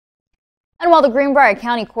And while the Greenbrier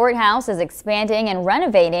County Courthouse is expanding and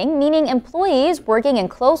renovating, meaning employees working in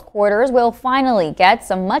close quarters will finally get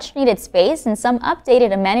some much-needed space and some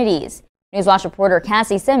updated amenities. Newswatch reporter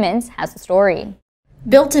Cassie Simmons has the story.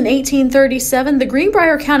 Built in 1837, the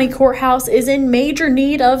Greenbrier County Courthouse is in major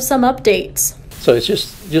need of some updates. So it's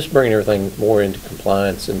just bringing everything more into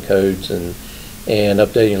compliance and codes and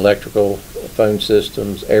updating electrical, phone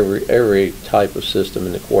systems. Every type of system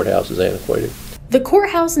in the courthouse is antiquated. The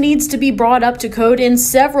courthouse needs to be brought up to code in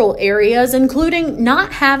several areas, including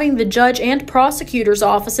not having the judge and prosecutor's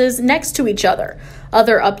offices next to each other.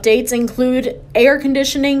 Other updates include air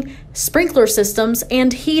conditioning, sprinkler systems,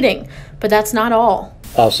 and heating, but that's not all.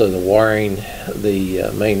 Also the wiring,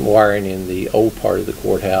 the main wiring in the old part of the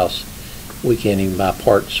courthouse, we can't even buy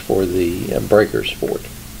parts for the breakers for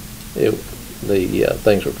it. The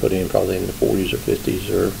things were put in probably in the 40s or 50s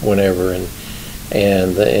or whenever, and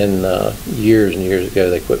years and years ago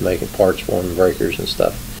they quit making parts for them, breakers and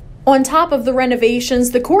stuff. On top of the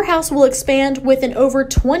renovations, the courthouse will expand with an over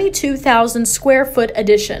 22,000 square foot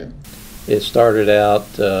addition. It started out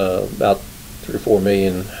about 3 or 4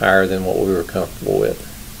 million higher than what we were comfortable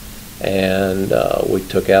with, and we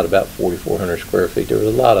took out about 4,400 square feet. There was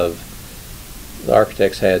a lot of, the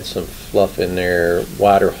architects had some fluff in there,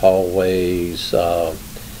 wider hallways.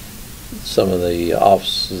 Some of the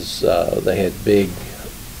offices, they had big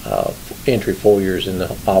entry foyers in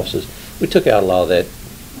the offices. We took out a lot of that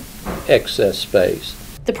excess space.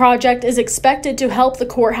 The project is expected to help the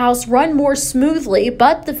courthouse run more smoothly,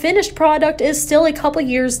 but the finished product is still a couple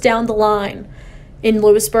years down the line. In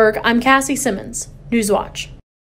Lewisburg, I'm Cassie Simmons, Newswatch.